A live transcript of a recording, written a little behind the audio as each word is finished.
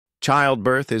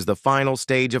Childbirth is the final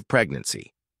stage of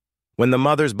pregnancy. When the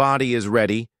mother's body is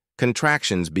ready,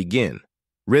 contractions begin,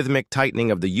 rhythmic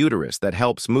tightening of the uterus that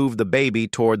helps move the baby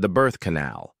toward the birth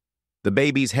canal. The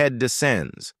baby's head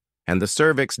descends, and the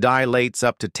cervix dilates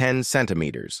up to 10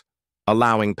 centimeters,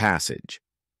 allowing passage.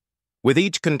 With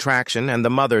each contraction and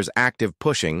the mother's active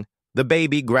pushing, the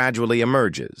baby gradually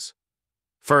emerges.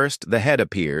 First, the head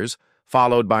appears,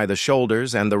 followed by the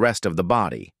shoulders and the rest of the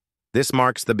body. This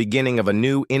marks the beginning of a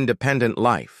new independent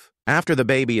life. After the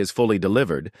baby is fully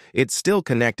delivered, it's still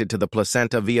connected to the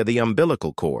placenta via the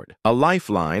umbilical cord, a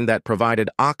lifeline that provided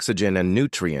oxygen and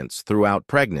nutrients throughout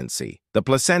pregnancy. The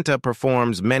placenta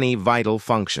performs many vital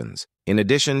functions. In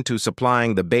addition to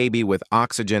supplying the baby with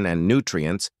oxygen and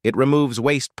nutrients, it removes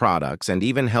waste products and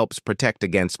even helps protect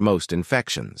against most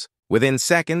infections. Within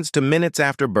seconds to minutes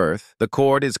after birth, the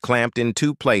cord is clamped in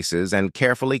 2 places and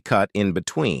carefully cut in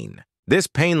between. This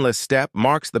painless step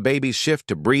marks the baby's shift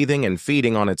to breathing and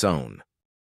feeding on its own.